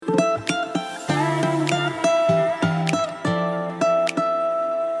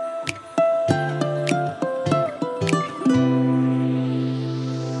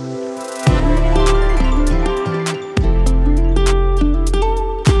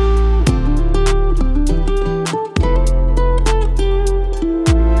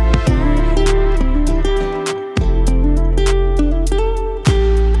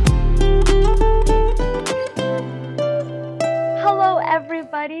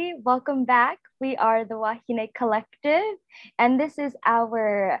everybody. Welcome back. We are the Wahine Collective, and this is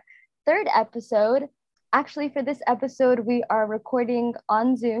our third episode. Actually, for this episode, we are recording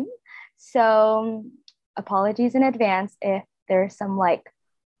on Zoom. So, apologies in advance if there's some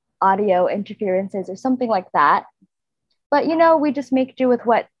audio interferences or something like that. But we just make do with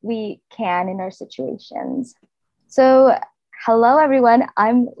what we can in our situations. So, hello everyone.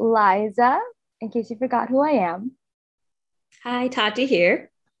 I'm Liza, in case you forgot who I am. Hi, Tati here.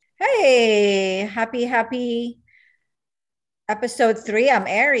 Hey, happy episode 3. I'm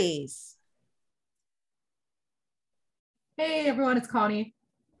Aries. Hey everyone, it's Connie.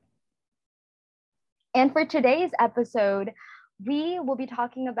 And for today's episode, we will be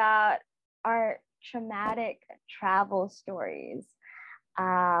talking about our traumatic travel stories.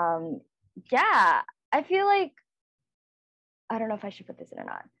 I feel like, I don't know if I should put this in or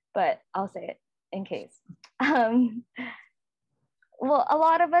not, but I'll say it in case. Well, a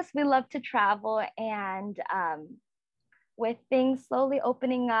lot of us, we love to travel, and with things slowly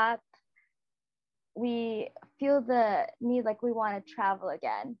opening up, we feel the need, like we want to travel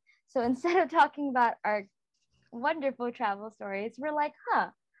again. So instead of talking about our wonderful travel stories, we're like,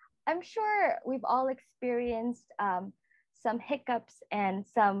 I'm sure we've all experienced some hiccups and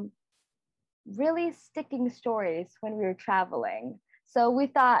some really sticking stories when we were traveling. So we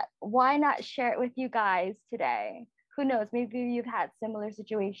thought, why not share it with you guys today? Who knows, maybe you've had similar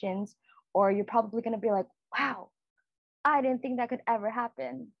situations, or you're probably going to be like, wow, I didn't think that could ever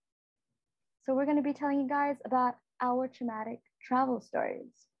happen. So we're going to be telling you guys about our traumatic travel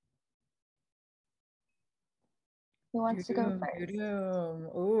stories. Who wants to go first?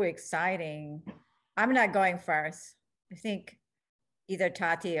 Ooh, exciting. I'm not going first. I think either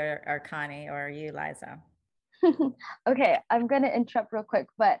Tati or Connie or you, Liza. Okay, I'm going to interrupt real quick,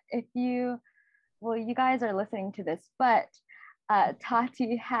 but you guys are listening to this, but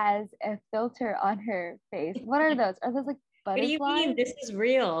Tati has a filter on her face. What are those? Are those like butterflies? What do you mean? This is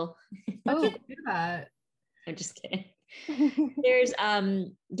real. I can't do that. I'm just kidding. There's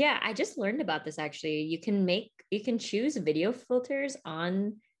I just learned about this actually. You can choose video filters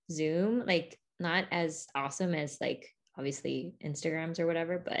on Zoom, like not as awesome as like obviously Instagrams or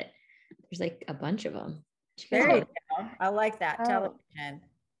whatever, but there's like a bunch of them. There you go. I like that. Television.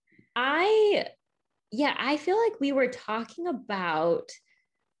 I feel like we were talking about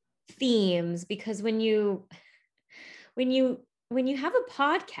themes because when you have a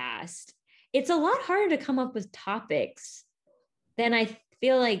podcast, it's a lot harder to come up with topics than I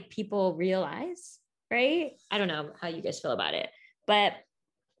feel like people realize, right? I don't know how you guys feel about it, but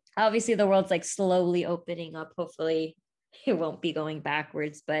obviously the world's like slowly opening up. Hopefully it won't be going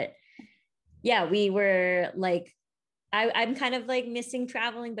backwards, but yeah, we were like, I'm kind of like missing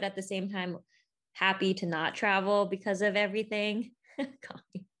traveling, but at the same time, happy to not travel because of everything.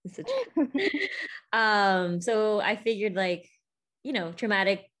 So I figured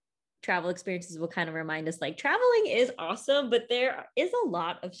traumatic travel experiences will kind of remind us like traveling is awesome, but there is a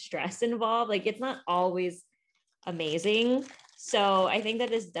lot of stress involved. Like it's not always amazing. So I think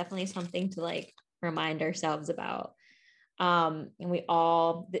that is definitely something to like remind ourselves about. And we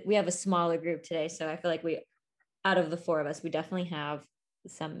have a smaller group today. So I feel like out of the 4 of us, we definitely have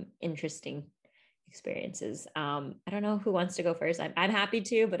some interesting experiences. I don't know who wants to go first. I'm happy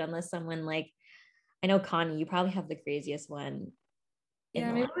to, but unless someone I know Connie, you probably have the craziest one.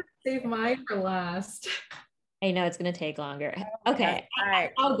 Yeah, maybe let's save mine for last. I know it's going to take longer. Okay. All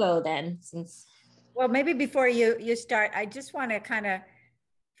right. I'll go then Well, maybe before you start, I just want to kind of,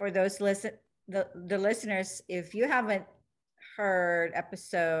 for those the listeners, if you haven't heard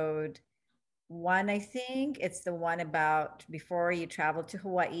episode 1, I think it's the one about before you travel to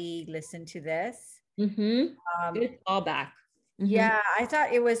Hawaii, listen to this. Good callback. Yeah, I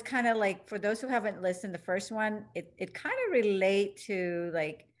thought it was kind of like, for those who haven't listened, the first one, it kind of relate to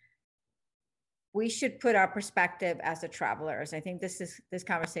like, we should put our perspective as the travelers. I think this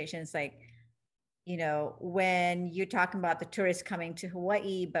conversation is like, when you're talking about the tourists coming to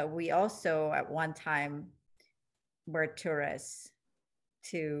Hawaii, but we also at one time were tourists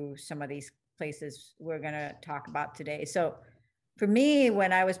to some of these places we're going to talk about today. So for me,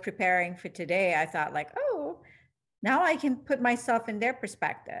 when I was preparing for today, I thought like, oh, now I can put myself in their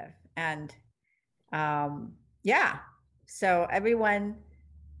perspective. And so everyone,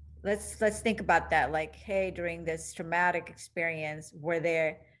 let's think about that. Like, hey, during this traumatic experience, were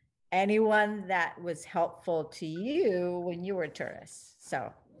there anyone that was helpful to you when you were a tourist?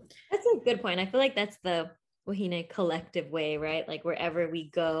 So that's a good point. I feel like that's the Wahine collective way, right? Like wherever we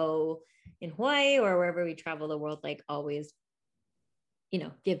go in Hawaii or wherever we travel the world, like always,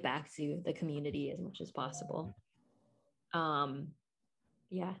 give back to the community as much as possible.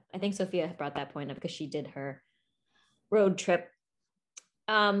 Yeah, I think Sophia brought that point up because she did her road trip.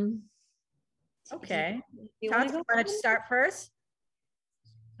 Um, Okay. you Tati, want to you go? want to start first?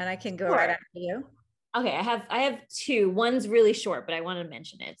 And I can go Sure. right after you. Okay, I have two. One's really short, but I want to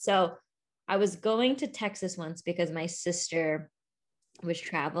mention it. So I was going to Texas once because my sister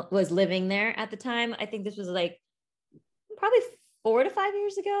was living there at the time. I think this was like probably 4 to 5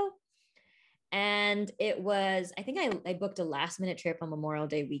 years ago. And it was, I think I booked a last minute trip on Memorial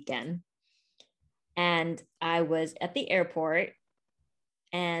Day weekend. And I was at the airport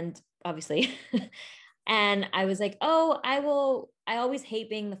and obviously, and I was like, oh, I always hate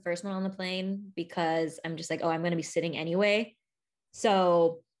being the first one on the plane because I'm just like, oh, I'm going to be sitting anyway.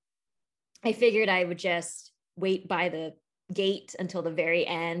 So I figured I would just wait by the gate until the very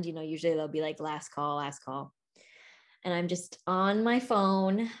end. You know, usually they'll be like last call, last call. And I'm just on my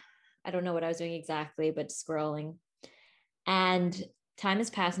phone. I don't know what I was doing exactly, but scrolling. And time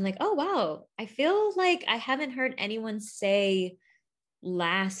has passed. I'm like, oh, wow. I feel like I haven't heard anyone say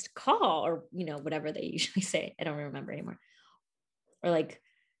last call or, you know, whatever they usually say. I don't remember anymore. Or like,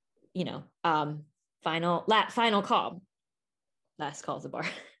 you know, final call. Last call is a bar.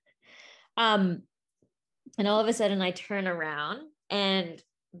 And all of a sudden I turn around and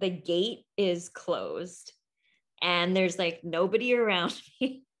the gate is closed and there's like nobody around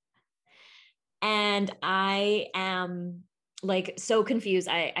me. And I am like so confused.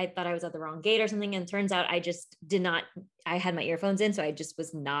 I thought I was at the wrong gate or something. And turns out I just did not, I had my earphones in, so I just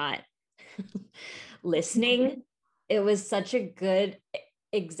was not listening. It was such a good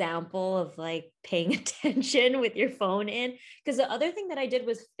example of like paying attention with your phone in. Because the other thing that I did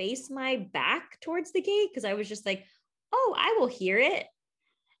was face my back towards the gate because I was just like, oh, I will hear it.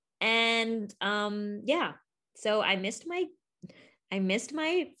 And yeah. So I missed my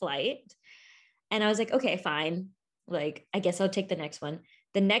flight. And I was like, okay, fine. Like, I guess I'll take the next one.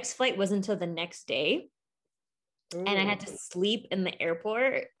 The next flight was until the next day. Ooh. And I had to sleep in the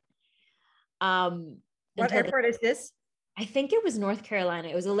airport. What airport is this? I think it was North Carolina.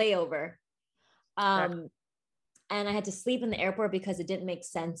 It was a layover. And I had to sleep in the airport because it didn't make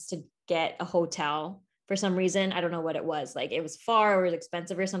sense to get a hotel for some reason. I don't know what it was. Like it was far or it was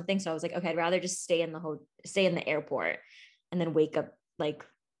expensive or something. So I was like, okay, I'd rather just stay in the airport and then wake up like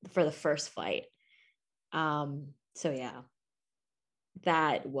for the first flight. So yeah,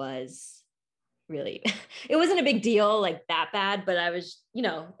 that was really, it wasn't a big deal like that bad, but I was, you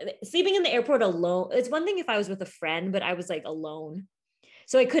know, sleeping in the airport alone. It's one thing if I was with a friend, but I was like alone.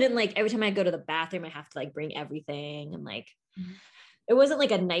 So I couldn't like, every time I go to the bathroom, I have to like bring everything. And like, it wasn't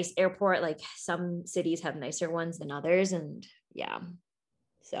like a nice airport. Like some cities have nicer ones than others. And yeah,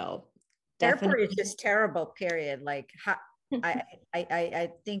 so definitely. Airport is just terrible, period. Like I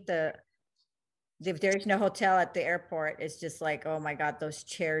think if there's no hotel at the airport, it's just like, oh my God, those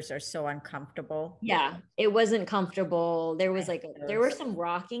chairs are so uncomfortable. Yeah, it wasn't comfortable. There was like, there were some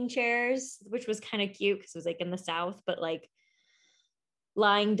rocking chairs, which was kind of cute because it was like in the South, but like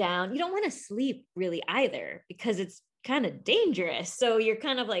lying down, you don't want to sleep really either because it's kind of dangerous. So you're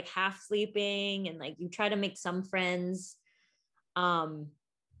kind of like half sleeping and like you try to make some friends.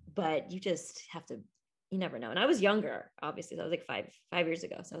 But you just have to, you never know. And I was younger, obviously. So I was like five years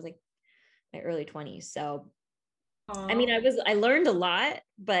ago. So I was like my early 20s. So I mean, I learned a lot,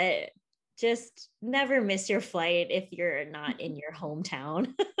 but just never miss your flight if you're not in your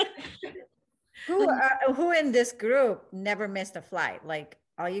hometown. Who in this group never missed a flight? Like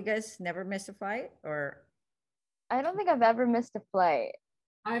all you guys never missed a flight? Or I don't think I've ever missed a flight.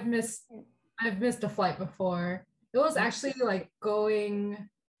 I've missed a flight before. It was actually like trying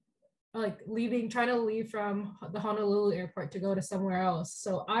to leave from the Honolulu airport to go to somewhere else.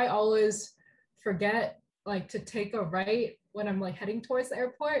 So I always forget like to take a right when I'm like heading towards the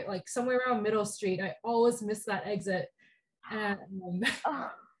airport, like somewhere around Middle Street. I always miss that exit. And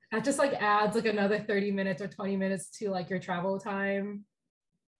that just like adds like another 30 minutes or 20 minutes to like your travel time.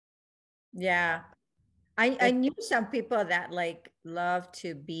 Yeah. I knew some people that like love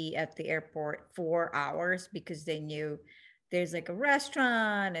to be at the airport 4 hours because they knew there's like a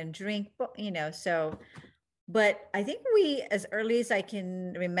restaurant and drink, you know, so, but I think we, as early as I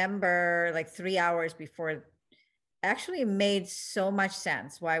can remember, like 3 hours before, actually made so much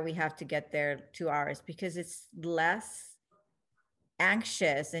sense why we have to get there 2 hours because it's less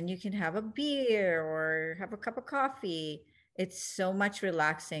anxious and you can have a beer or have a cup of coffee. It's so much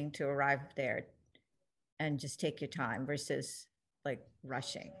relaxing to arrive there and just take your time versus like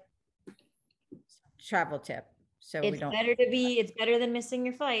rushing. Travel tip. So It's better than missing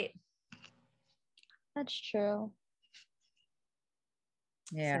your flight. That's true.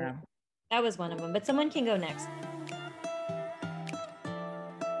 Yeah. So that was one of them, but someone can go next.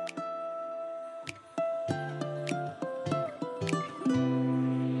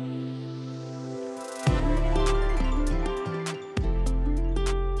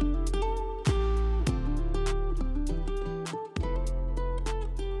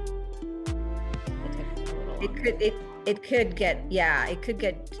 it could get, yeah, it could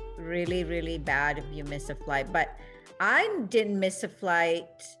get really, really bad if you miss a flight. But I didn't miss a flight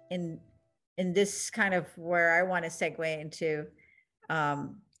in this kind of where I want to segue into,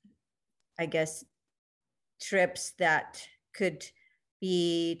 I guess, trips that could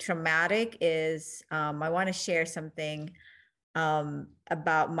be traumatic is, I want to share something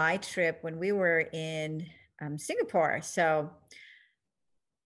about my trip when we were in Singapore. So,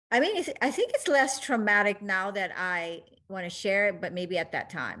 I mean, I think it's less traumatic now that I want to share it, but maybe at that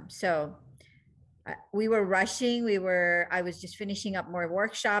time. So we were rushing. I was just finishing up more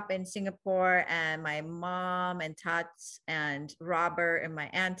workshop in Singapore, and my mom and Tats and Robert and my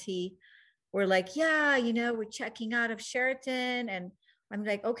auntie were like, yeah, we're checking out of Sheraton. And I'm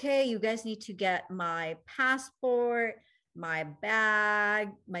like, okay, you guys need to get my passport, my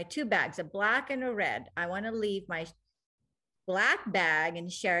bag, my 2 bags, a black and a red. I want to leave my black bag in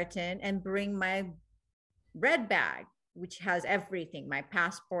Sheraton and bring my red bag, which has everything, my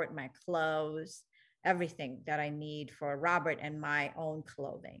passport, my clothes, everything that I need for Robert and my own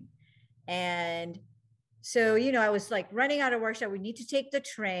clothing. And so, I was like running out of workshop. We need to take the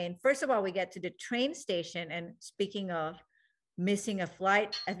train. First of all, we get to the train station. And speaking of missing a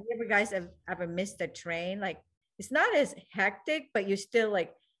flight, have you guys ever missed a train? Like, it's not as hectic, but you're still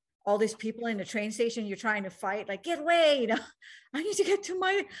like all these people in the train station, you're trying to fight, like, get away, I need to get to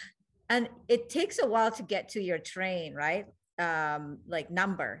my, and it takes a while to get to your train, right? Like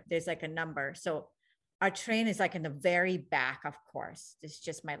number, there's like a number. So our train is like in the very back, of course. It's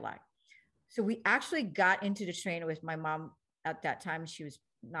just my luck. So we actually got into the train with my mom at that time. She was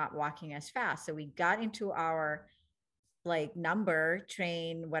not walking as fast. So we got into our like number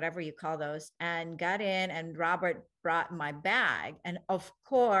train, whatever you call those, and got in, and Robert brought my bag. And of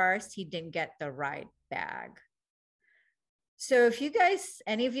course, he didn't get the right bag. So if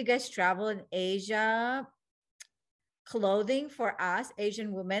any of you guys travel in Asia, clothing for us,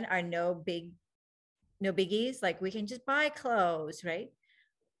 Asian women, are no biggies. Like, we can just buy clothes, right?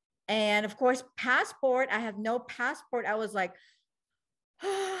 And of course, passport, I have no passport. I was like,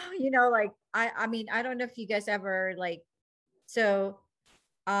 like, I mean, I don't know if you guys ever like, so,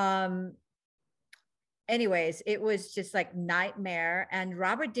 anyways, it was just like nightmare. And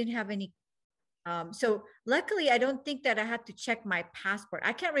Robert didn't have any, so luckily, I don't think that I had to check my passport.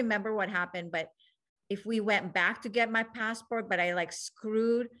 I can't remember what happened, but if we went back to get my passport, but I like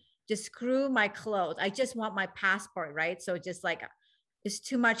screw my clothes. I just want my passport, right? So just like, it's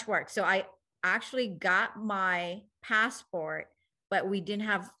too much work. So I actually got my passport, but we didn't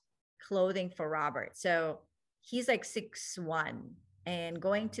have clothing for Robert. So he's like 6'1", and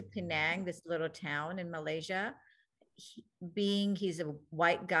going to Penang, this little town in Malaysia, he's a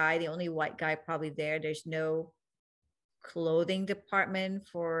white guy, the only white guy probably there. There's no clothing department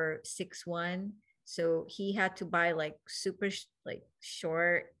for 6'1". So he had to buy like super like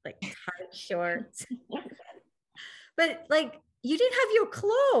short, like tight shorts. But like, you didn't have your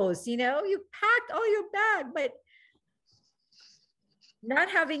clothes, you packed all your bag, but not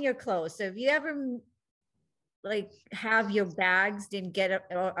having your clothes. So if you ever like have your bags didn't get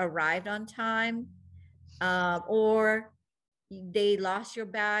arrived on time, or they lost your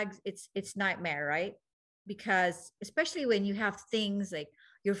bags, it's nightmare, right? Because especially when you have things like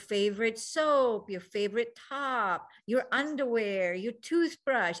your favorite soap, your favorite top, your underwear, your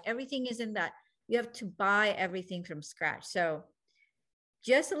toothbrush, everything is in that. You have to buy everything from scratch. So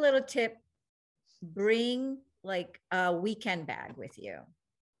just a little tip, bring like a weekend bag with you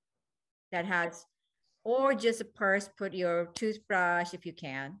that has, or just a purse, put your toothbrush if you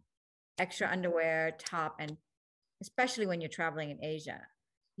can, extra underwear, top, and especially when you're traveling in Asia,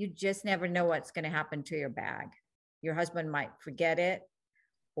 you just never know what's going to happen to your bag. Your husband might forget it,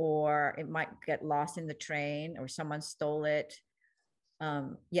 or it might get lost in the train, or someone stole it.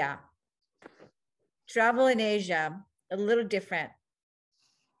 Yeah. Travel in Asia, a little different.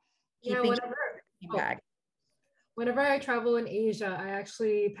 Yeah, whenever I travel in Asia, I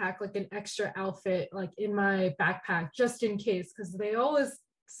actually pack like an extra outfit like in my backpack just in case, because they always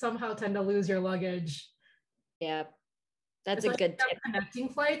somehow tend to lose your luggage. Yeah, that's a good tip. Connecting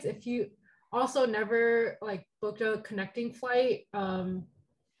flights, if you also never like booked a connecting flight,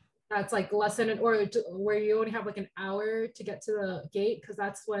 that's like less than or where you only have like an hour to get to the gate, because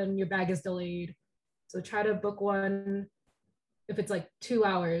that's when your bag is delayed. So try to book one if it's like 2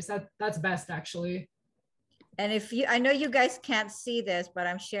 hours. That's best actually. And I know you guys can't see this, but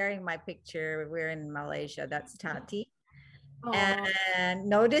I'm sharing my picture. We're in Malaysia. That's Tati. Aww. And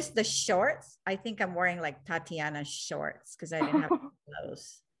notice the shorts. I think I'm wearing like Tatiana shorts because I didn't have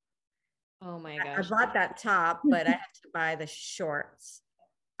clothes. Oh my gosh. I bought that top, but I had to buy the shorts.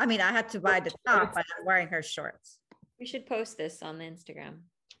 I mean, I had to buy the top, but I'm wearing her shorts. We should post this on the Instagram.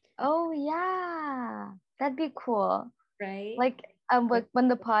 Oh yeah, that'd be cool. Right? Like when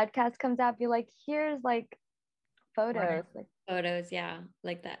the podcast comes out, be like, here's like photos. Like photos, yeah,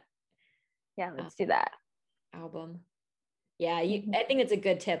 like that. Yeah, let's do that. Album. Yeah, I think it's a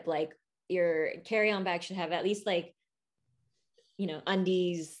good tip. Like your carry-on bag should have at least like,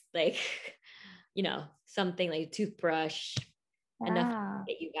 undies, like, something like toothbrush, enough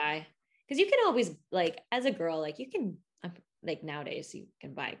that you buy. Because you can always, like, as a girl, like you can, like nowadays you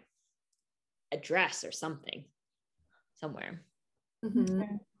can buy a dress or something somewhere.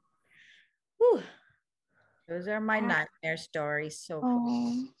 Mm-hmm. Whew. Those are my nightmare stories. So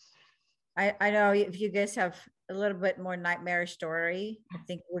I know if you guys have a little bit more nightmare story, I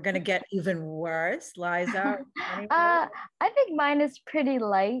think we're gonna get even worse. Liza, I think mine is pretty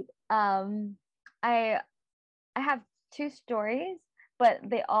light. I have two stories, but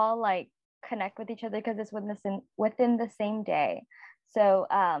they all like connect with each other because it's within the same day. So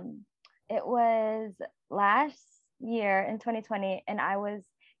it was last year in 2020, and I was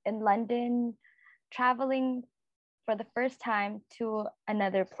in London traveling for the first time to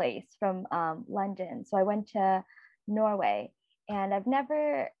another place from London. So I went to Norway, and I've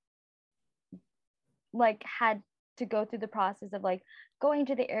never like had to go through the process of like going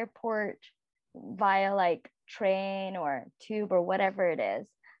to the airport via like train or tube or whatever it is.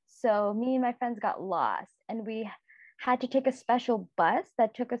 So me and my friends got lost, and we had to take a special bus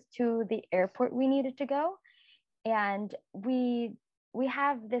that took us to the airport we needed to go. And we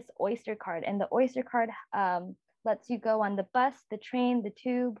have this Oyster card, and the Oyster card lets you go on the bus, the train, the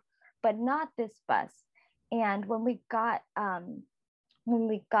tube, but not this bus. And when we got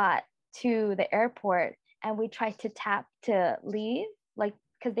to the airport and we tried to tap to leave, like,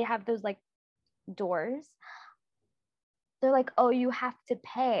 because they have those like doors, they're like, oh, you have to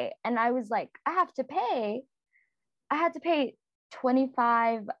pay. And I was like, I have to pay. I had to pay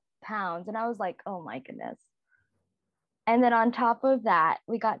 25 pounds. And I was like, oh my goodness. And then on top of that,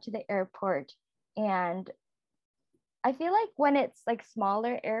 we got to the airport, and I feel like when it's like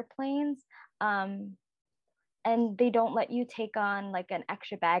smaller airplanes, and they don't let you take on like an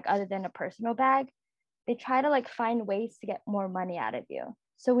extra bag other than a personal bag, they try to like find ways to get more money out of you.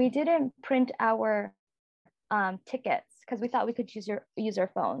 So we didn't print our tickets because we thought we could use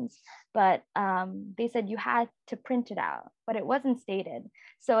our phones, but they said you had to print it out, but it wasn't stated.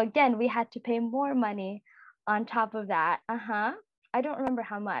 So again, we had to pay more money on top of that. I don't remember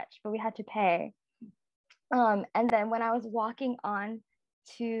how much, but we had to pay. And then when I was walking on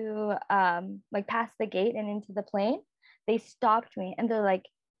to like past the gate and into the plane, they stopped me and they're like,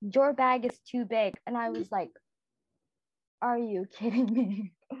 your bag is too big. And I was like, are you kidding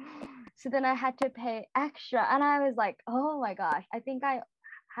me? So then I had to pay extra, and I was like, oh my gosh, I think I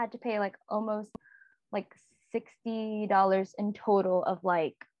had to pay like almost like $60 in total of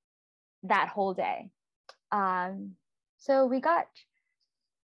like that whole day. So we got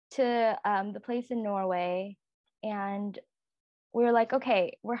to the place in Norway, and we were like,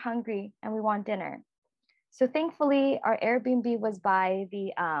 okay, we're hungry and we want dinner. So thankfully our Airbnb was by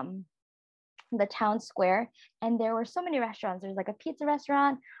the town square, and there were so many restaurants. There's like a pizza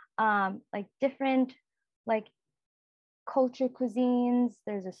restaurant, like different like culture cuisines.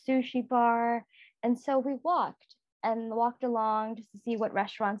 There's a sushi bar. And so we walked along just to see what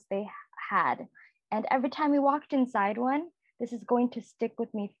restaurants they had. And every time we walked inside one, this is going to stick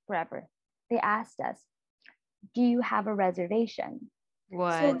with me forever. They asked us, do you have a reservation?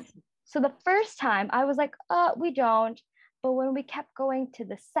 What? So the first time I was like, we don't. But when we kept going to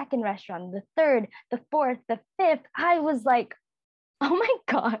the second restaurant, the third, the fourth, the fifth, I was like, oh my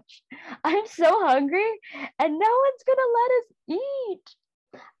gosh, I'm so hungry and no one's gonna let us eat.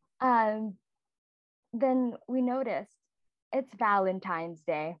 Then we noticed it's Valentine's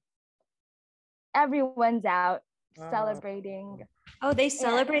Day. Everyone's out celebrating. Oh, they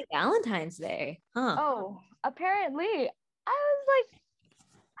celebrate Valentine's Day. Huh. Oh, apparently. I was like,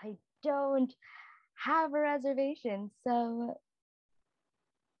 I don't have a reservation. So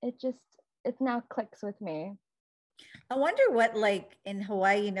it now clicks with me. I wonder what, like in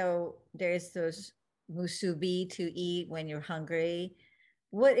Hawaii, there's those musubi to eat when you're hungry.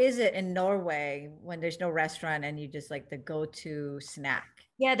 What is it in Norway when there's no restaurant and you just like the go-to snack?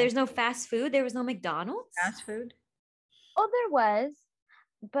 Yeah, there's no fast food. There was no McDonald's. Fast food? Oh, there was,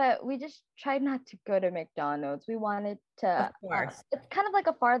 but we just tried not to go to McDonald's. We wanted to. Of course. It's kind of like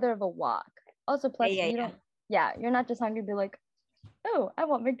a farther of a walk. Also, plus you're not just hungry to be like, oh, I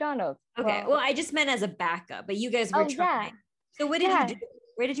want McDonald's. Okay. Well, I just meant as a backup, but you guys were trying. Yeah. So what did you do?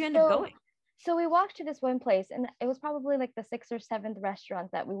 Where did you end up going? So we walked to this one place, and it was probably like the sixth or seventh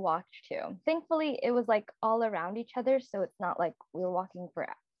restaurant that we walked to. Thankfully, it was like all around each other, so it's not like we were walking for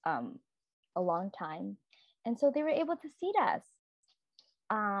a long time. And so they were able to seat us.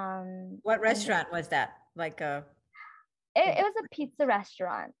 What restaurant was that? Like it was a pizza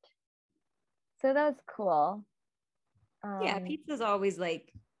restaurant. So that was cool. Yeah, pizza's always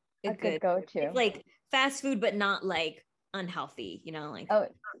like a good go-to. It's like fast food, but not like unhealthy, you know, like oh,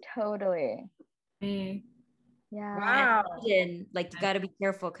 totally. Mm. Yeah. wow. And like you got to be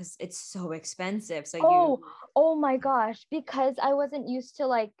careful because it's so expensive. So oh my gosh, because I wasn't used to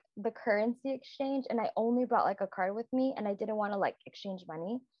like the currency exchange, and I only brought like a card with me, and I didn't want to like exchange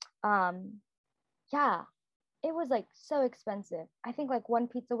money. Yeah, it was like so expensive. I think like one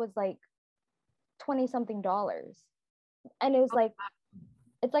pizza was like $20 something, and it was like,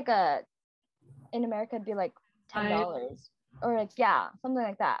 it's like in America it'd be like $10 or like, yeah, something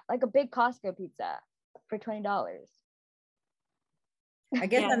like that, like a big Costco pizza for $20. I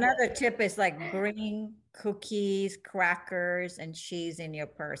guess another tip is like bring cookies, crackers, and cheese in your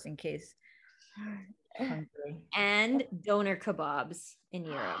purse in case hungry. And doner kebabs in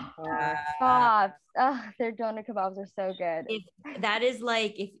Europe. Kebabs. Oh, their doner kebabs are so good. If that is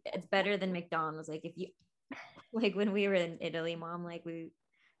like, if it's better than McDonald's, like if you, like when we were in Italy, Mom, like we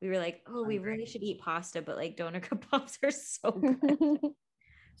were like, oh, we really should eat pasta, but like doner kebabs are so good.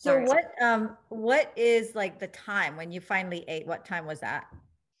 So what is like the time when you finally ate? What time was that?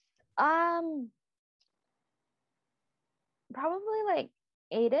 Probably like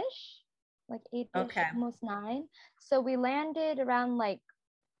 8ish, like 8ish, Okay. almost 9. So we landed around like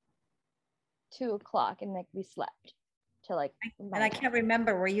 2:00, and like we slept till like. And I can't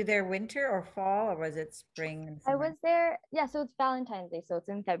remember, were you there winter or fall, or was it spring and I summer? was there, yeah, so it's Valentine's Day, so it's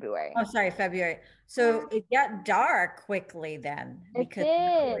in February. Oh, sorry, February. So it got dark quickly then, because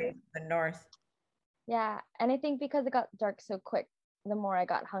did. the north. Yeah, and I think because it got dark so quick, the more I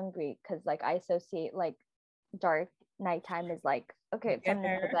got hungry, because like I associate like dark nighttime is like, okay, it's time to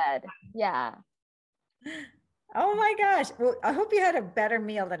go to bed. Yeah. Oh my gosh. Well, I hope you had a better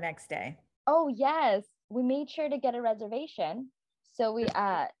meal the next day. Oh yes, we made sure to get a reservation. So we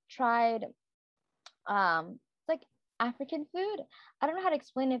tried it's like African food. I don't know how to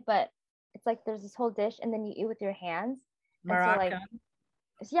explain it, but it's like there's this whole dish, and then you eat with your hands. Moroccan.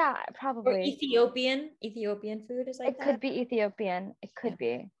 So, yeah, probably. Or Ethiopian food is like it that. Could be Ethiopian. It could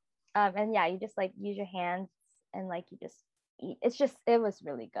be. And yeah, you just like use your hands and like you just eat. It was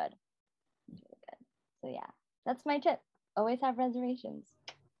really good. It was really good. So yeah, that's my tip. Always have reservations.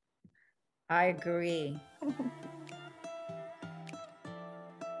 I agree.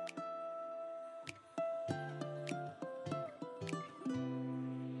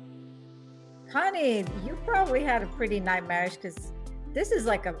 Honey, you probably had a pretty nightmarish, because this is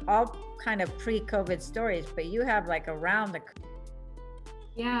like all kind of pre-COVID stories, but you have like around the.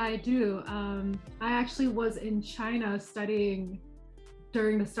 Yeah, I do. I actually was in China studying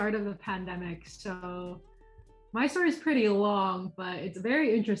during the start of the pandemic. So my story is pretty long, but it's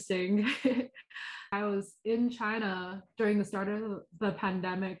very interesting. I was in China during the start of the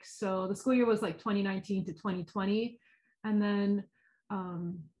pandemic. So the school year was like 2019 to 2020. And then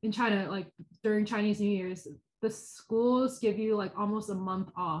in China, like during Chinese New Year's, the schools give you like almost a month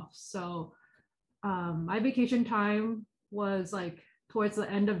off. So my vacation time was like towards the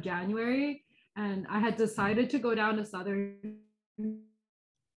end of January, and I had decided to go down to southern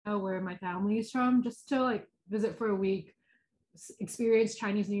where my family is from, just to like visit for a week, experience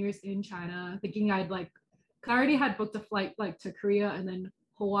Chinese New Year's in China, thinking I already had booked a flight like to Korea and then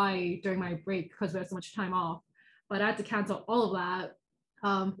Hawaii during my break because we had so much time off, but I had to cancel all of that.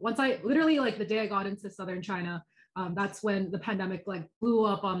 Once I literally, like the day I got into southern China, that's when the pandemic like blew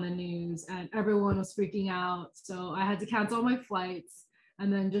up on the news and everyone was freaking out. So I had to cancel all my flights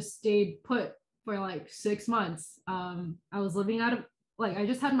and then just stayed put for like 6 months. I was living out of, like, I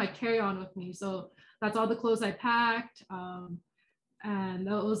just had my carry-on with me. So that's all the clothes I packed. And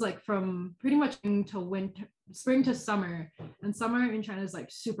that was like from pretty much spring to summer. And summer in China is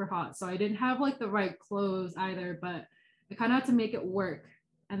like super hot. So I didn't have like the right clothes either, but I kind of had to make it work.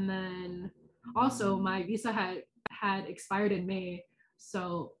 And then also my visa had expired in May.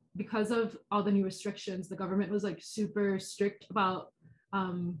 So because of all the new restrictions, the government was like super strict about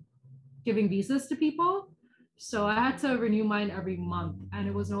giving visas to people. So I had to renew mine every month, and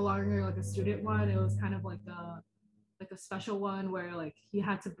it was no longer like a student one. It was kind of like a special one where like you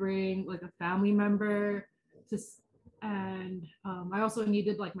had to bring like a family member to, and I also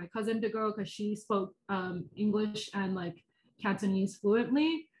needed like my cousin to go because she spoke English and like Cantonese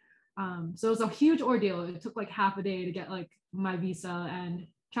fluently. So it was a huge ordeal. It took like half a day to get like my visa, and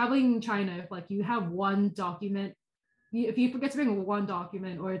traveling in China, if like you have one document, if you forget to bring one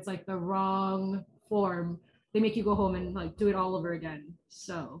document or it's like the wrong form, they make you go home and like do it all over again.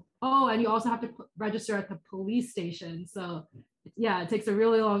 So, oh, and you also have to register at the police station. So yeah, it takes a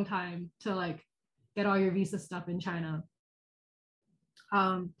really long time to like get all your visa stuff in China.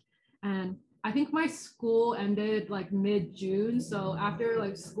 And I think my school ended like mid-June. So after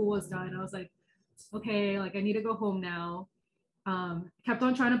like school was done, I was like, okay, like I need to go home now. Kept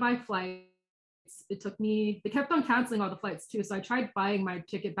on trying to buy flights. It took me, they kept on canceling all the flights too. So I tried buying my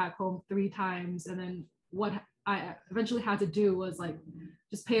ticket back home 3 times. And then what I eventually had to do was like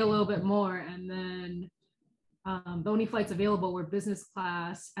just pay a little bit more. And then the only flights available were business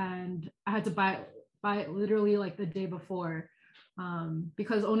class. And I had to buy it literally like the day before,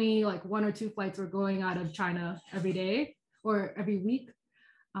 because only like 1 or 2 flights were going out of China every day or every week.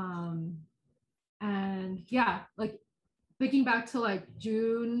 And yeah, like thinking back to like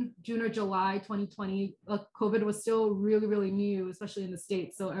June or July 2020, COVID was still really, really new, especially in the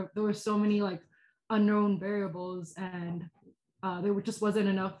States. So there were so many like unknown variables, and just wasn't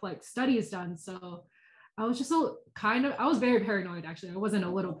enough like studies done. So I was just I was very paranoid actually. I wasn't a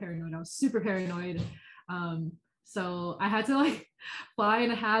little paranoid, I was super paranoid. So I had to like fly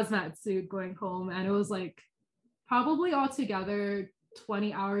in a hazmat suit going home, and it was like probably altogether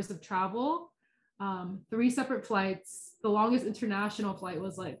 20 hours of travel, 3 separate flights. The longest international flight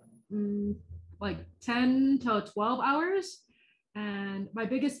was like 10 to 12 hours. And my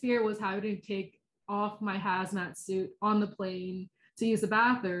biggest fear was having to take off my hazmat suit on the plane to use the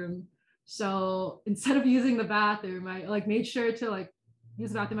bathroom. So instead of using the bathroom, I like made sure to like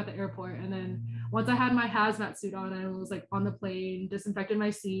use the bathroom at the airport. And then once I had my hazmat suit on and was like on the plane, disinfected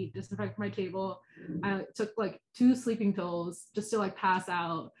my seat, disinfected my table, I took like 2 sleeping pills just to like pass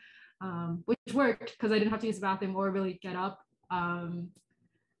out, which worked because I didn't have to use the bathroom or really get up.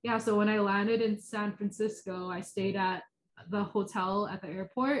 Yeah, so when I landed in San Francisco, I stayed at the hotel at the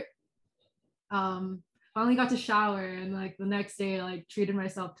airport. Finally got to shower, and like the next day, I like treated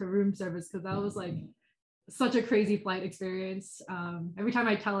myself to room service because that was like such a crazy flight experience. Every time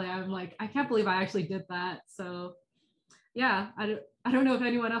I tell it, I'm like, I can't believe I actually did that. So yeah, I don't know if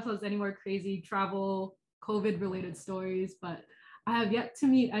anyone else has any more crazy travel COVID related stories, but I have yet to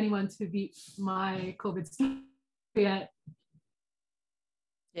meet anyone to beat my COVID story yet.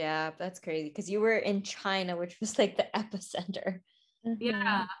 Yeah, that's crazy because you were in China, which was like the epicenter.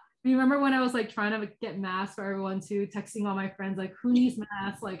 Yeah. Remember when I was like trying to get masks for everyone too, texting all my friends like, who needs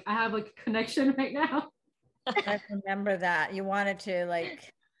masks? Like I have like a connection right now. I remember that. You wanted to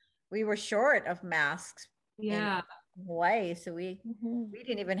like, we were short of masks Yeah. in Hawaii, so we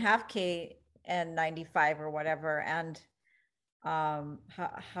didn't even have KN95 or whatever. And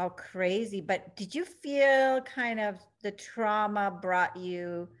how crazy. But did you feel kind of the trauma brought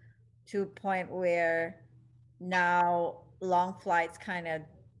you to a point where now long flights kind of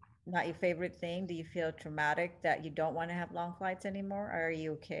not your favorite thing? Do you feel traumatic that you don't want to have long flights anymore, or are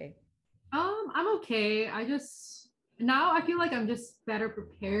you okay? I'm okay. I just now I feel like I'm just better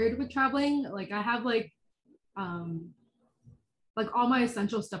prepared with traveling. Like I have like all my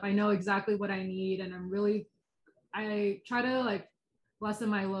essential stuff. I know exactly what I need, and I try to like lessen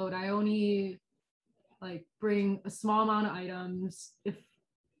my load. I only like bring a small amount of items.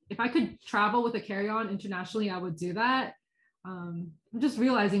 If I could travel with a carry-on internationally, I would do that. I'm just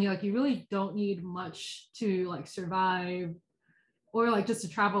realizing like you really don't need much to like survive or like just to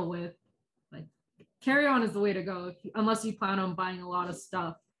travel with. Like carry-on is the way to go unless you plan on buying a lot of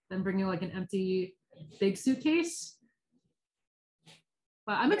stuff, then bringing like an empty big suitcase.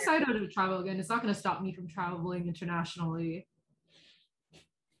 But I'm excited to travel again. It's not going to stop me from traveling internationally.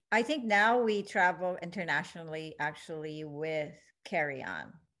 I think now we travel internationally actually with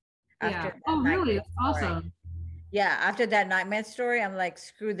carry-on. Yeah. Oh, really? That's awesome. Yeah. After that nightmare story, I'm like,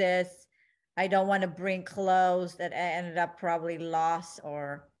 screw this. I don't want to bring clothes that I ended up probably lost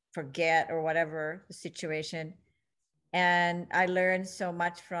or forget or whatever the situation. And I learned so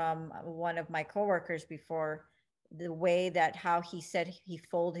much from one of my coworkers before, the way that how he said he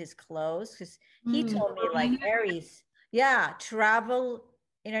fold his clothes, because he told me like, Aries, yeah, travel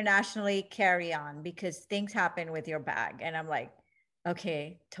internationally, carry on, because things happen with your bag. And I'm like,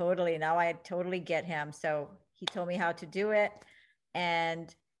 okay, totally. Now I totally get him. So he told me how to do it.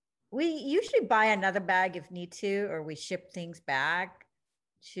 And we usually buy another bag if need to, or we ship things back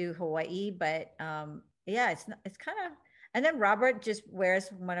to Hawaii. But yeah, it's kind of, and then Robert just wears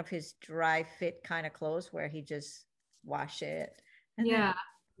one of his dry fit kind of clothes where he just wash it. And yeah.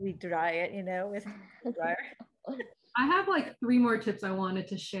 We dry it, with the dryer. I have like 3 more tips I wanted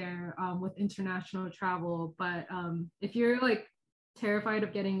to share with international travel. But if you're like terrified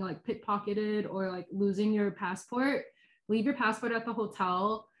of getting like pickpocketed or like losing your passport, leave your passport at the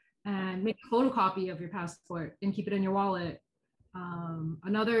hotel and make a photocopy of your passport and keep it in your wallet.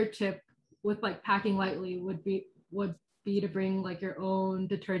 Another tip with like packing lightly would be to bring like your own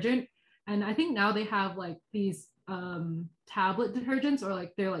detergent. And I think now they have like these tablet detergents, or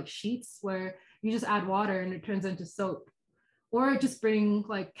like they're like sheets where you just add water and it turns into soap. Or just bring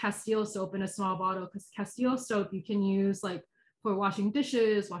like Castile soap in a small bottle, because Castile soap you can use like for washing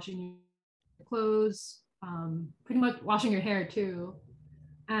dishes, washing your clothes, pretty much washing your hair too.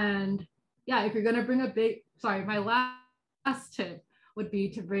 And yeah, if you're gonna bring a big, sorry, my last tip would be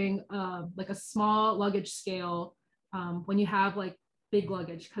to bring like a small luggage scale when you have like big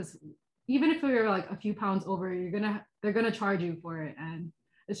luggage, because even if you're like a few pounds over, they're gonna charge you for it, and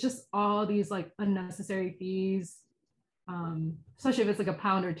it's just all these like unnecessary fees, especially if it's like a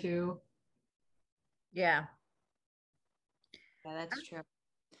pound or two. Yeah. Yeah, that's true.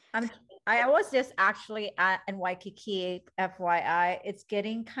 I was just actually in Waikiki, FYI. It's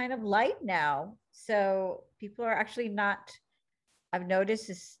getting kind of light now. So people are actually not, I've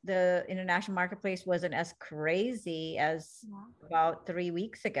noticed the international marketplace wasn't as crazy as about 3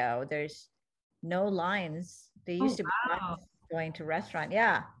 weeks ago. There's no lines. There used to be lines going to restaurant.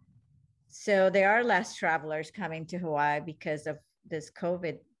 Yeah. So there are less travelers coming to Hawaii because of this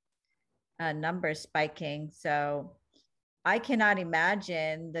COVID numbers spiking. So I cannot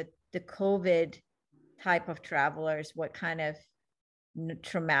imagine the COVID type of travelers, what kind of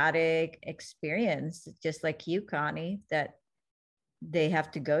traumatic experience, just like you, Connie, that they have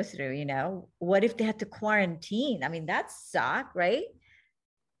to go through, you know? What if they had to quarantine? I mean, that suck, right?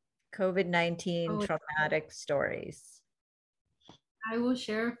 COVID-19 traumatic stories. I will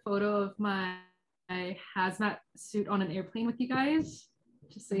share a photo of my hazmat suit on an airplane with you guys,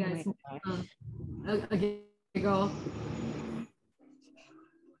 just so you guys can a giggle.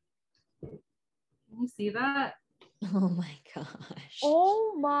 Can you see that? Oh my gosh.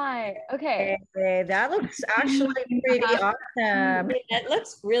 Oh my. Okay. Hey, that looks actually pretty awesome. That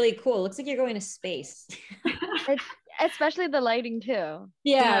looks really cool. Looks like you're going to space. Especially the lighting too.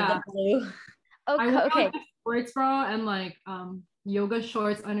 Yeah, the blue. I wore Okay. like a sports bra and like yoga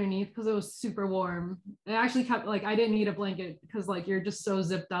shorts underneath because it was super warm. It actually kept like I didn't need a blanket because like you're just so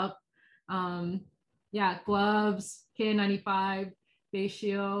zipped up. Yeah, gloves, KN95, face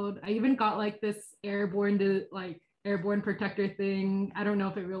shield. I even got like this airborne protector thing. I don't know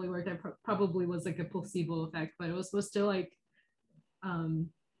if it really worked. Probably was like a placebo effect, but it was supposed to like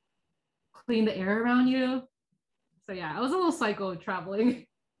clean the air around you. So yeah, I was a little psycho traveling.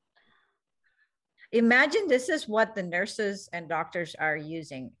 Imagine this is what the nurses and doctors are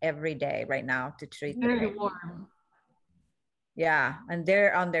using every day right now to treat the Very patient. warm. Yeah, and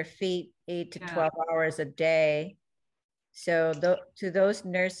they're on their feet 8 to 12 hours a day. So to those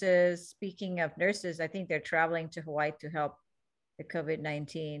nurses, speaking of nurses, I think they're traveling to Hawaii to help the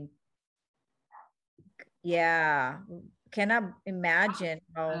COVID-19. Yeah, cannot imagine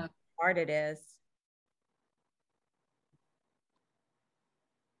how hard it is.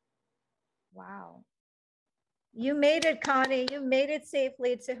 Wow. You made it, Connie. You made it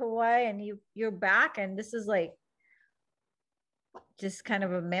safely to Hawaii, and you're back, and this is like just kind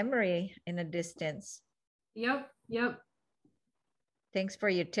of a memory in a distance. Yep. Thanks for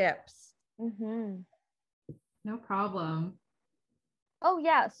your tips. Mm-hmm. No problem. Oh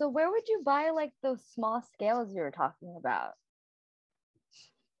yeah. So where would you buy like those small scales you were talking about?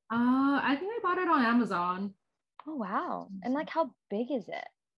 I think I bought it on Amazon. Oh wow. And like how big is it?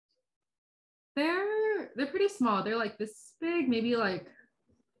 They're pretty small. They're like this big, maybe like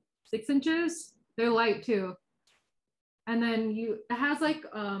 6 inches. They're light too. And then it has like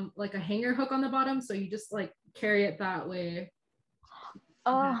a hanger hook on the bottom, so you just like carry it that way.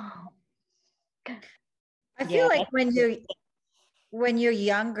 Oh. I feel like when you're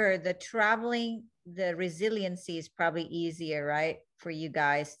younger, the traveling, the resiliency is probably easier, right? For you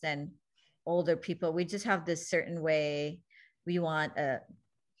guys than older people. We just have this certain way. We want a,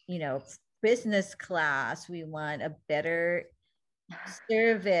 business class. We want a better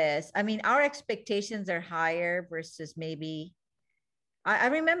service. I mean, our expectations are higher versus maybe. I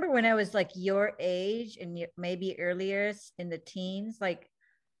remember when I was like your age and maybe earlier in the teens, like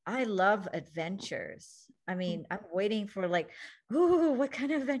I love adventures. I mean, I'm waiting for like, ooh, what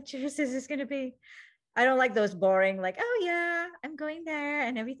kind of adventures is this going to be? I don't like those boring, like, oh yeah, I'm going there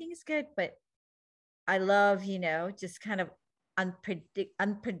and everything is good. But I love, just kind of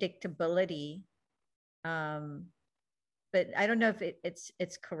unpredictability. But I don't know if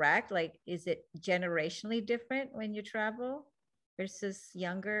it's correct. Like, is it generationally different when you travel versus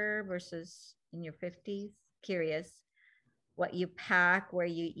younger versus in your 50s? Curious what you pack, where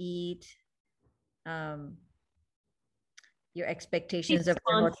you eat, your expectations of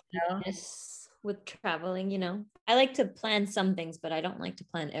your hotel. With traveling, you know, I like to plan some things, but I don't like to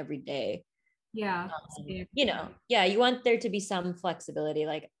plan every day. Yeah. You know, yeah, you want there to be some flexibility.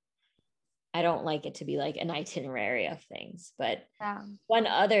 Like, I don't like it to be like an itinerary of things. But one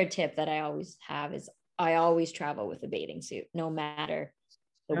other tip that I always have is I always travel with a bathing suit, no matter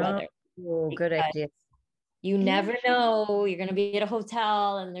the weather. Oh, good idea. You never know. You're going to be at a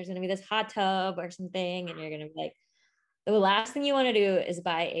hotel and there's going to be this hot tub or something. And you're going to be like, the last thing you want to do is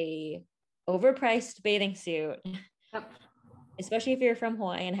buy a overpriced bathing suit, especially if you're from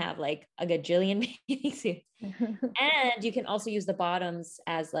Hawaii and have like a gajillion bathing suits. And you can also use the bottoms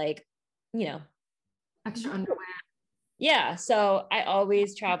as like, you know, extra underwear. Yeah. So I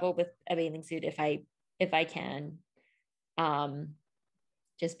always travel with a bathing suit if I can.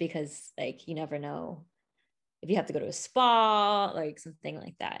 Just because like you never know if you have to go to a spa, like something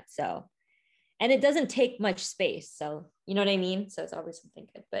like that. So, and it doesn't take much space. So, you know what I mean? So it's always something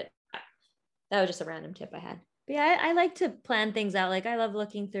good. But that was just a random tip I had. But yeah, I like to plan things out. Like I love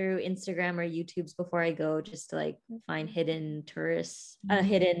looking through Instagram or YouTube's before I go, just to like find hidden tourists,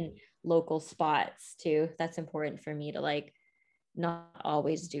 hidden local spots too. That's important for me to like not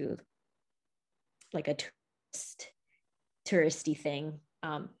always do like a touristy thing.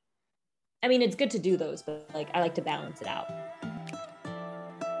 I mean, it's good to do those, but like I like to balance it out.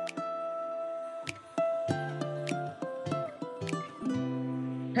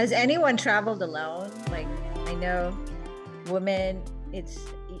 Has anyone traveled alone? Like, I know women, it's,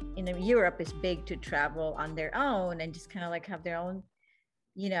 you know, Europe is big to travel on their own and just kind of like have their own,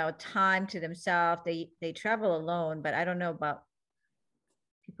 you know, time to themselves. They travel alone, but I don't know about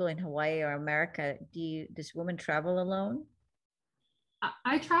people in Hawaii or America. Does women travel alone?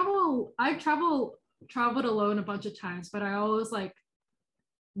 I've traveled alone a bunch of times, but I always like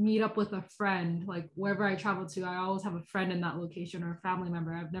meet up with a friend. Like wherever I travel to, I always have a friend in that location or a family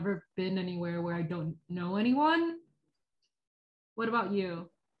member. I've never been anywhere where I don't know anyone. What about you?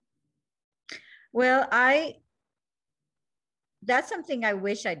 Well, that's something I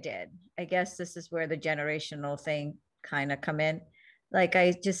wish I did. I guess this is where the generational thing kind of come in. Like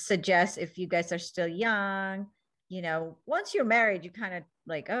I just suggest if you guys are still young, you know, once you're married, you kind of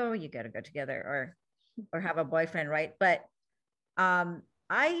like, oh, you got to go together or have a boyfriend, right? But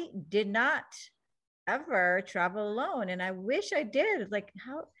I did not ever travel alone, and I wish I did. Like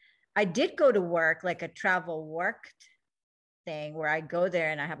how I did go to work, like a travel work thing where I go there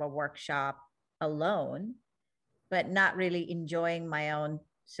and I have a workshop alone, but not really enjoying my own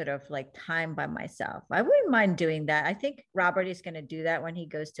sort of like time by myself. I wouldn't mind doing that. I think Robert is going to do that when he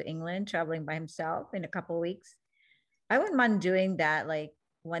goes to England, traveling by himself in a couple of weeks. I wouldn't mind doing that like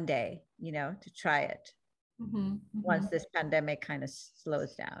one day, you know, to try it once this pandemic kind of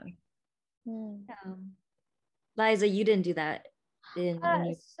slows down. Liza, you didn't do that.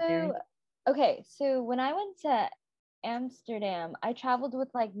 Okay, so when I went to Amsterdam, I traveled with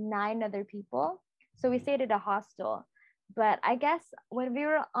like 9 other people. So we stayed at a hostel. But I guess when we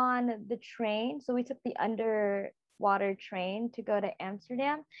were on the train, so we took the underwater train to go to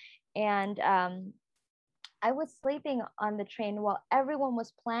Amsterdam, and I was sleeping on the train while everyone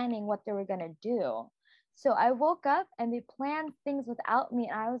was planning what they were going to do. So I woke up and they planned things without me.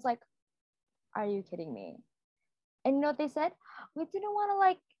 And I was like, are you kidding me? And you know what they said? We didn't want to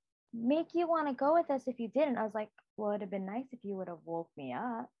like make you want to go with us if you didn't. I was like, well, it'd have been nice if you would have woke me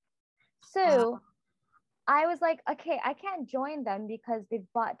up. So I was like, okay, I can't join them because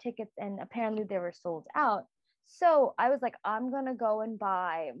they've bought tickets and apparently they were sold out. So I was like, I'm going to go and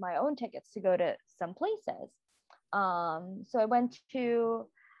buy my own tickets to go to some places. So I went to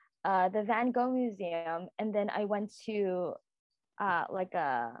the Van Gogh Museum, and then I went to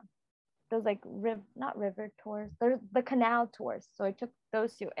those like not river tours, there's the canal tours. So I took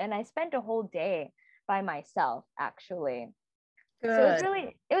those 2 and I spent a whole day by myself actually. Good. So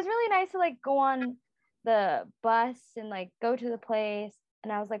it was really nice to like go on the bus and like go to the place,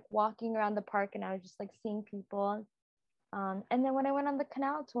 and I was like walking around the park and I was just like seeing people. And then when I went on the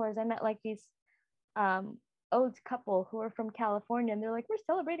canal tours, I met like these old couple who are from California, and they're like, we're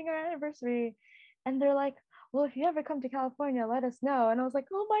celebrating our anniversary, and they're like, well, if you ever come to California, let us know. And I was like,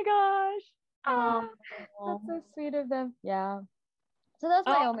 oh my gosh, that's so sweet of them. Yeah, so that's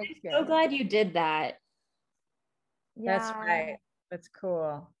my only experience. I'm so glad you did that. Yeah, that's right. That's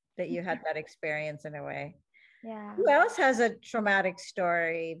cool that you had that experience in a way. Yeah. Who else has a traumatic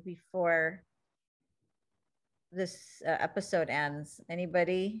story before this episode ends?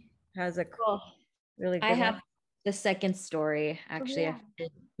 Anybody has a cool, really good I have the second story actually I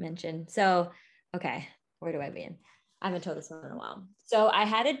did mention. So, okay, where do I begin? I haven't told this one in a while. So I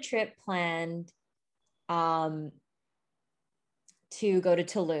had a trip planned to go to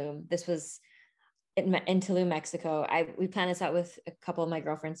Tulum. This was in Tulum, Mexico. We planned this out with a couple of my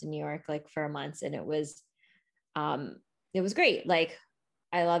girlfriends in New York, like for months, and it was great. Like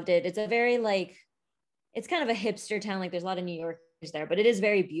I loved it. It's a very like, it's kind of a hipster town. Like there's a lot of New Yorkers there, but it is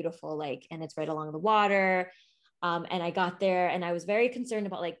very beautiful. Like, and it's right along the water. And I got there and I was very concerned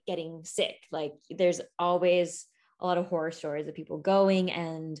about like getting sick. Like there's always a lot of horror stories of people going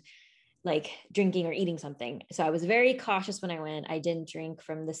and like drinking or eating something. So I was very cautious when I went. I didn't drink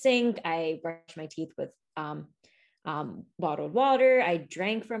from the sink. I brushed my teeth with bottled water. I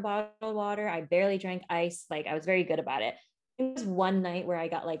drank from bottled water. I barely drank ice. Like I was very good about it. It was one night where I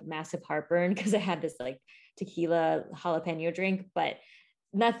got like massive heartburn because I had this like tequila jalapeno drink, but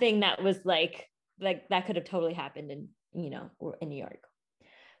nothing that was like that could have totally happened in, you know, in New York.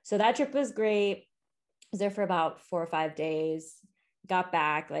 So that trip was great. I was there for about 4 or 5 days, got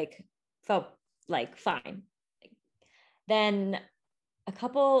back, like felt like fine. Then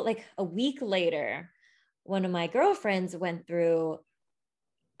a week later, one of my girlfriends went through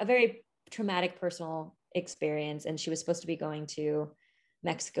a very traumatic personal experience, and she was supposed to be going to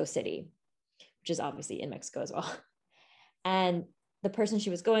Mexico City, which is obviously in Mexico as well. And the person she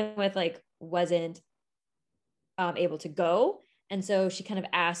was going with like wasn't able to go. And so she kind of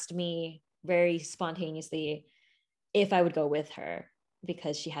asked me very spontaneously if I would go with her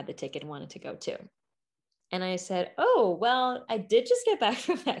because she had the ticket and wanted to go too. And I said, oh, well, I did just get back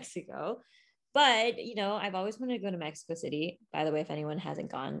from Mexico, but you know, I've always wanted to go to Mexico City. By the way, if anyone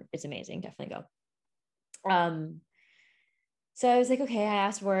hasn't gone, it's amazing. Definitely go. So I was like, okay, I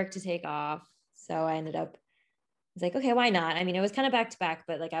asked work to take off. So I ended up, I was like, okay, why not? I mean, it was kind of back to back,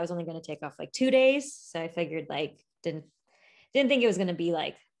 but like I was only going to take off like 2 days. So I figured like, didn't think it was going to be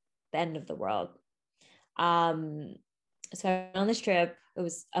like the end of the world. So I went on this trip. It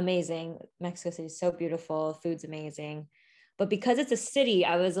was amazing. Mexico City is so beautiful. Food's amazing. But because it's a city,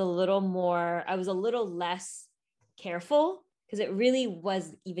 I was a little less careful because it really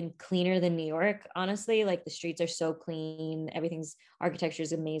was even cleaner than New York, honestly. Like the streets are so clean. Architecture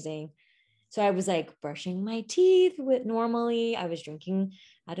is amazing. So I was like brushing my teeth normally. I was drinking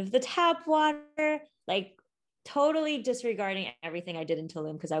out of the tap water, like totally disregarding everything I did in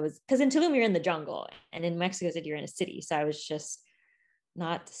Tulum because in Tulum you're in the jungle and in Mexico City you're in a city. So I was just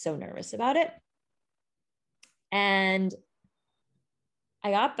not so nervous about it. And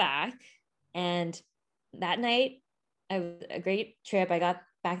I got back, and that night, it was a great trip. I got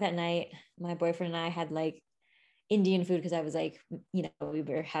back that night. My boyfriend and I had like Indian food because I was like, you know, we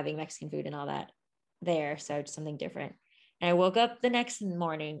were having Mexican food and all that there. So just something different. And I woke up the next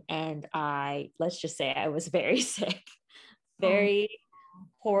morning and let's just say I was very sick, very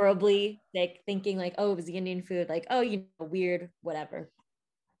horribly sick, thinking like, oh, it was the Indian food, like, oh, you know, weird, whatever.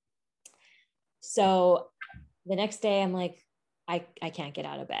 So the next day I'm like, I can't get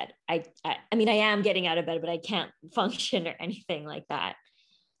out of bed. I mean, I am getting out of bed, but I can't function or anything like that.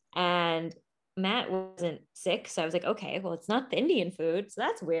 And Matt wasn't sick. So I was like, okay, well, it's not the Indian food. So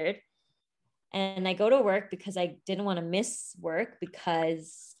that's weird. And I go to work because I didn't want to miss work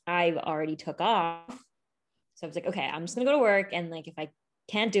because I already took off. So I was like, okay, I'm just going to go to work. And like, if I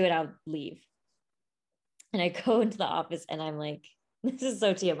can't do it, I'll leave. And I go into the office and I'm like, this is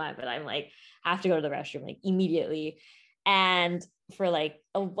so TMI, but I'm like, I have to go to the restroom like immediately. And for like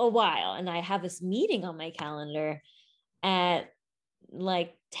a while. And I have this meeting on my calendar at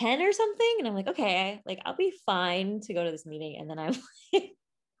like 10 or something. And I'm like, okay, like I'll be fine to go to this meeting. And then I'm like,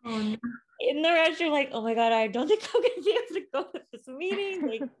 in the restroom, like, oh my God, I don't think I'm gonna be able to go to this meeting.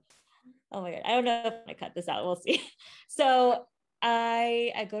 Like, oh my God, I don't know if I cut this out. We'll see. So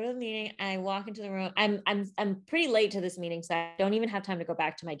I go to the meeting, I walk into the room. I'm pretty late to this meeting, so I don't even have time to go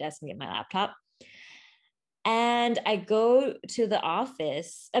back to my desk and get my laptop. And I go to the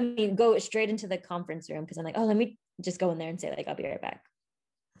office, go straight into the conference room because I'm like, oh, let me just go in there and say, like, I'll be right back.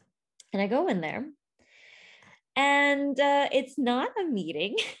 And I go in there and it's not a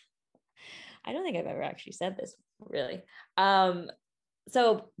meeting. I don't think I've ever actually said this really.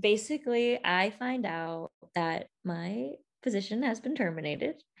 So basically I find out that my position has been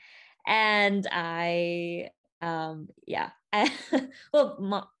terminated and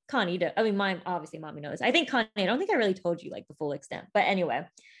well, Connie, obviously mommy knows. I think Connie, I don't think I really told you like the full extent, but anyway,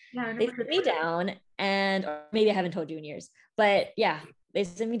 yeah, they sit me down or maybe I haven't told you in years, but yeah, they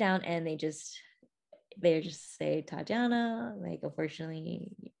sit me down and they just say, Tatiana, like,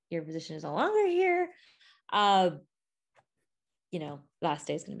 unfortunately, your position is no longer here. Last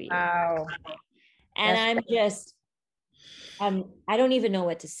day is going to be. Wow. And I'm just I don't even know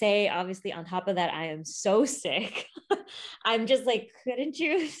what to say. Obviously, on top of that, I am so sick. I'm just like, couldn't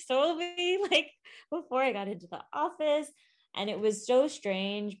you told me like before I got into the office? And it was so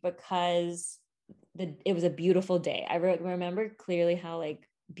strange because it was a beautiful day. I remember clearly how like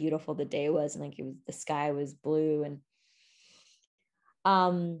beautiful the day was, and like it was, the sky was blue, and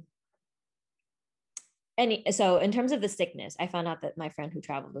um and so in terms of the sickness, I found out that my friend who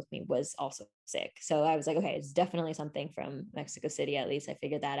traveled with me was also sick. So I was like, okay, it's definitely something from Mexico City. At least I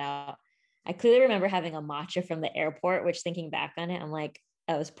figured that out. I clearly remember having a matcha from the airport, which thinking back on it, I'm like,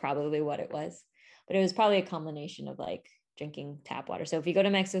 that was probably what it was. But it was probably a combination of like drinking tap water. So if you go to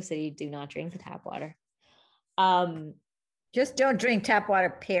Mexico City, do not drink the tap water. Just don't drink tap water,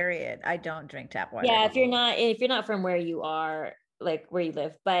 period. I don't drink tap water. Yeah, if you're not from where you are, like where you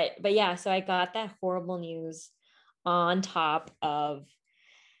live. But yeah, so I got that horrible news on top of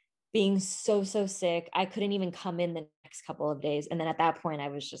being so sick. I couldn't even come in the next couple of days. And then at that point I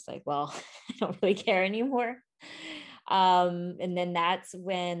was just like, well, I don't really care anymore. And then that's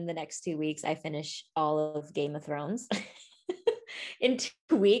when the next 2 weeks I finished all of Game of Thrones in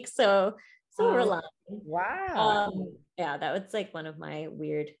 2 weeks. So relaxing. Wow. Yeah, that was like one of my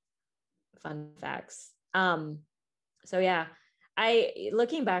weird fun facts. So yeah,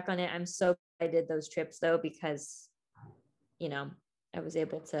 looking back on it, I'm so glad I did those trips though, because I was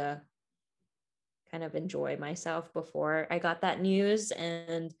able to kind of enjoy myself before I got that news.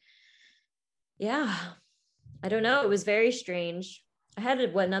 And yeah, I don't know, it was very strange. I had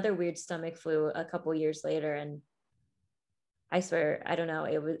another weird stomach flu a couple years later, and I swear, I don't know,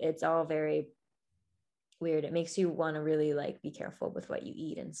 it's all very weird. It makes you want to really like be careful with what you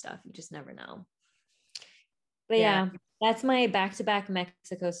eat and stuff. You just never know. But yeah, that's my back-to-back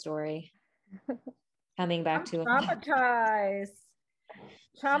Mexico story. Coming back to traumatized.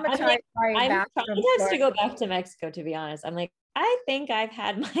 I'm traumatized to go back to Mexico, to be honest. I'm like, I think I've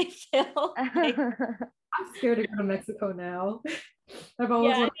had my fill. Like, I'm scared to go to Mexico now. I've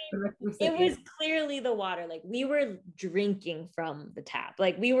always wanted to go to Mexico City. It was clearly the water. Like we were drinking from the tap.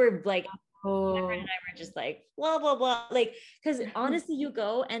 Like we were like, my friend and I were just like, blah, blah, blah. Like, because honestly, you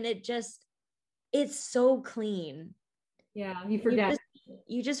go and it's so clean. Yeah, you forget.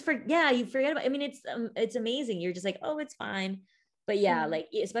 You forget about. I mean, it's amazing. You're just like, oh, it's fine. But yeah, like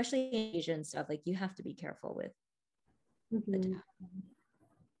especially in Asian stuff, like you have to be careful with. Mm-hmm.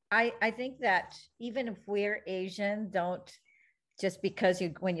 I think that even if we're Asian, don't just because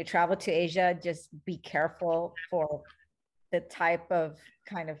when you travel to Asia, just be careful for the type of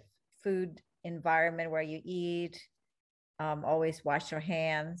kind of food environment where you eat. Always wash your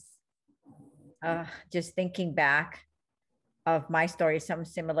hands. Just thinking back of my story, some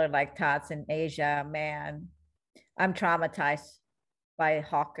similar like Tots in Asia, man, I'm traumatized by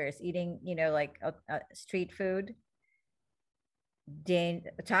hawkers eating, like street food.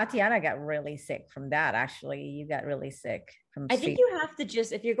 Tatiana got really sick from that. Actually, you got really sick from I think you have to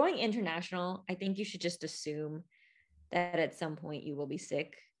just, if you're going international, I think you should just assume that at some point you will be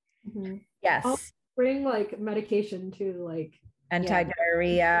sick. Mm-hmm. Yes. I'll bring like medication too, like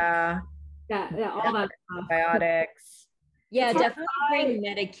anti-diarrhea. Yeah, all that stuff. Antibiotics. Yeah, definitely bring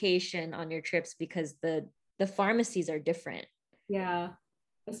medication on your trips because the pharmacies are different. Yeah,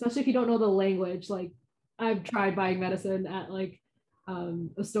 especially if you don't know the language. Like I've tried buying medicine at like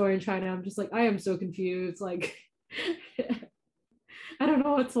a store in China. I'm just like, I am so confused. Like I don't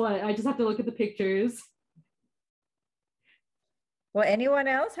know what's what. I just have to look at the pictures. Well, anyone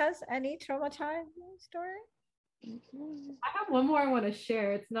else has any traumatizing story? I have one more I want to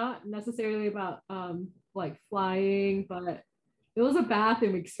share. It's not necessarily about like flying, but it was a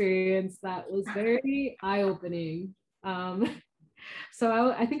bathroom experience that was very eye-opening.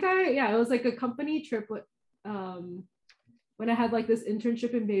 So I think it was like a company trip with, when I had like this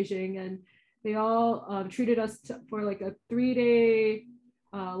internship in Beijing, and they all treated us for like a 3-day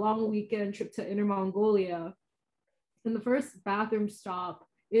long weekend trip to Inner Mongolia. And the first bathroom stop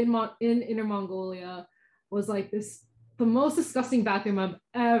in Inner Mongolia was like the most disgusting bathroom I've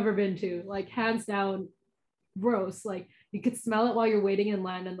ever been to, like hands down gross. Like you could smell it while you're waiting in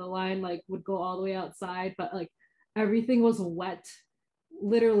line, and the line like would go all the way outside, but like everything was wet.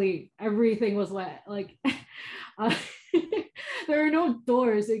 Literally everything was wet. Like there are no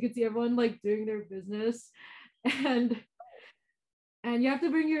doors, so you could see everyone like doing their business, and you have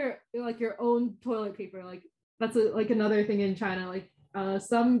to bring your own toilet paper. Like that's like another thing in China. Like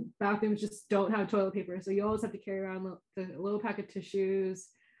some bathrooms just don't have toilet paper, so you always have to carry around the little pack of tissues.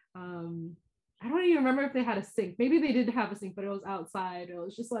 I don't even remember if they had a sink. Maybe they did have a sink, but it was outside. It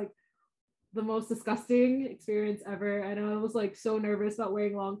was just like the most disgusting experience ever. And I was like so nervous about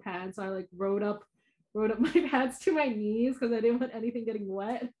wearing long pants, so I like rode up rode up my pants to my knees because I didn't want anything getting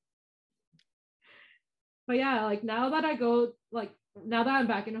wet. But yeah, like now that I go, like now that I'm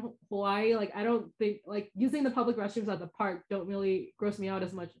back in Hawaii, like I don't think like using the public restrooms at the park don't really gross me out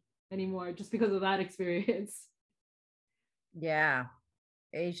as much anymore just because of that experience. Yeah.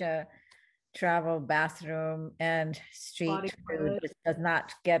 Asia travel bathroom and street Body food toilet. just does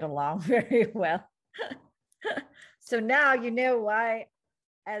not get along very well. So now you know why,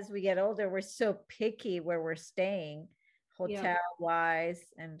 as we get older, we're so picky where we're staying, hotel wise,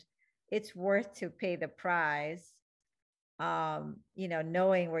 and it's worth to pay the price. You know,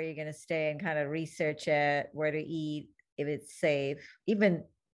 knowing where you're going to stay and kind of research it, where to eat, if it's safe, even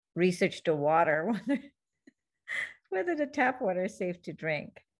research the water, whether the tap water is safe to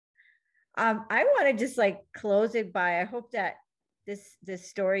drink. I want to just like close it by, I hope that this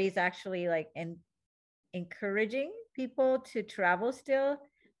story is actually like encouraging people to travel still,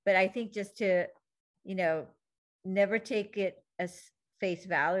 but I think just to, you know, never take it as face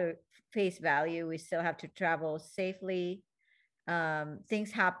value. We still have to travel safely.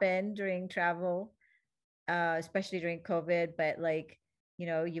 Things happen during travel, especially during COVID, but like, you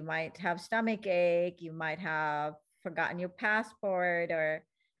know, you might have stomach ache, you might have forgotten your passport, or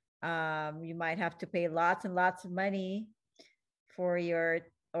you might have to pay lots and lots of money for your,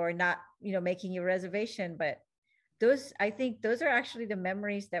 or not, you know, making your reservation. But those, I think those are actually the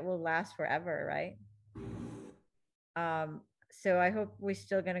memories that will last forever, right? So I hope we're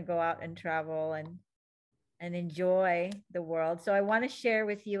still going to go out and travel and enjoy the world. So I want to share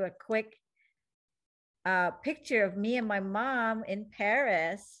with you a quick picture of me and my mom in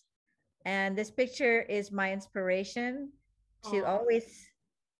Paris. And this picture is my inspiration to always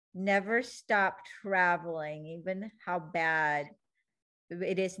never stop traveling, even how bad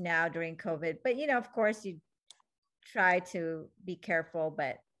it is now during COVID. But, you know, of course, you try to be careful,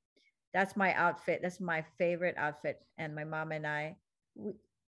 but that's my outfit. That's my favorite outfit. And my mom and I,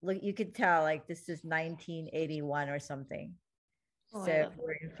 look, you could tell like this is 1981 or something. So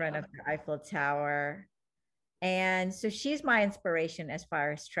we're in front of the Eiffel Tower. And so she's my inspiration as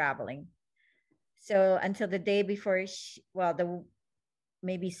far as traveling. So until the day before,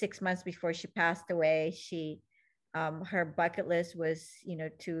 maybe 6 months before she passed away, her bucket list was, you know,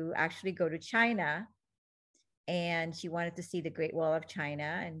 to actually go to China. And she wanted to see the Great Wall of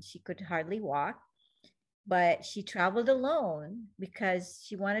China, and she could hardly walk, but she traveled alone because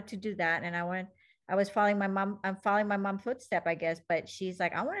she wanted to do that. And I was following my mom. I'm following my mom's footstep, I guess, but she's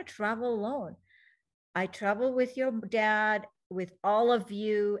like, I want to travel alone. I travel with your dad, with all of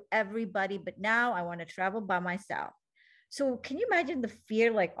you, everybody, but now I want to travel by myself. So can you imagine the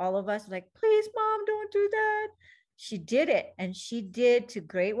fear, like all of us, like, please, mom, don't do that. She did it. And she did to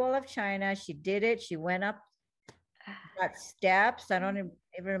Great Wall of China. She did it. She went up that steps. I don't even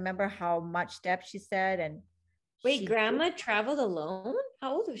remember how much steps she said. And wait, grandma traveled alone?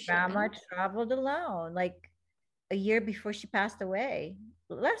 How old was she? Grandma traveled alone, like a year before she passed away,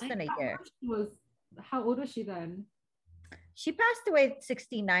 less than a year. How old was she then? She passed away at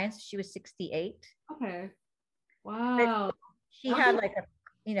 69, so she was 68. Okay. Wow. But she had like a,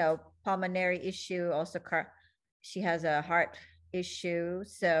 you know, pulmonary issue, also she has a heart issue.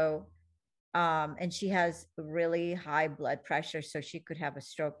 So and she has really high blood pressure, so she could have a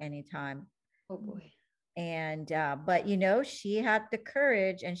stroke anytime. Oh boy. And but you know, she had the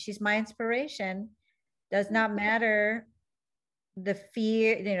courage, and she's my inspiration. Does not matter the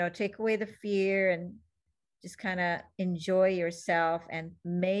fear, you know, take away the fear and just kind of enjoy yourself. And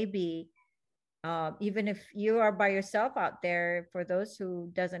maybe even if you are by yourself out there, for those who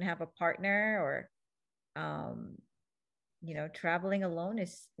doesn't have a partner, or you know, traveling alone it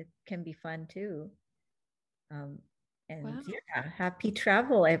can be fun too. And yeah, happy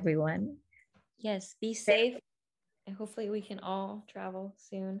travel, everyone. Yes, be safe, and hopefully we can all travel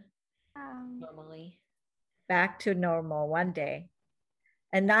soon. Normally. Back to normal one day,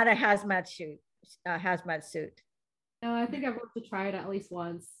 and not a hazmat suit. No, I think I want to try it at least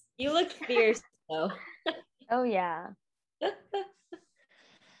once. You look fierce though. Oh yeah.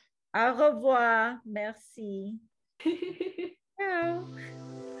 Au revoir. Merci. Ciao.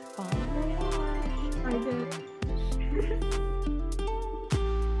 Bye. I did.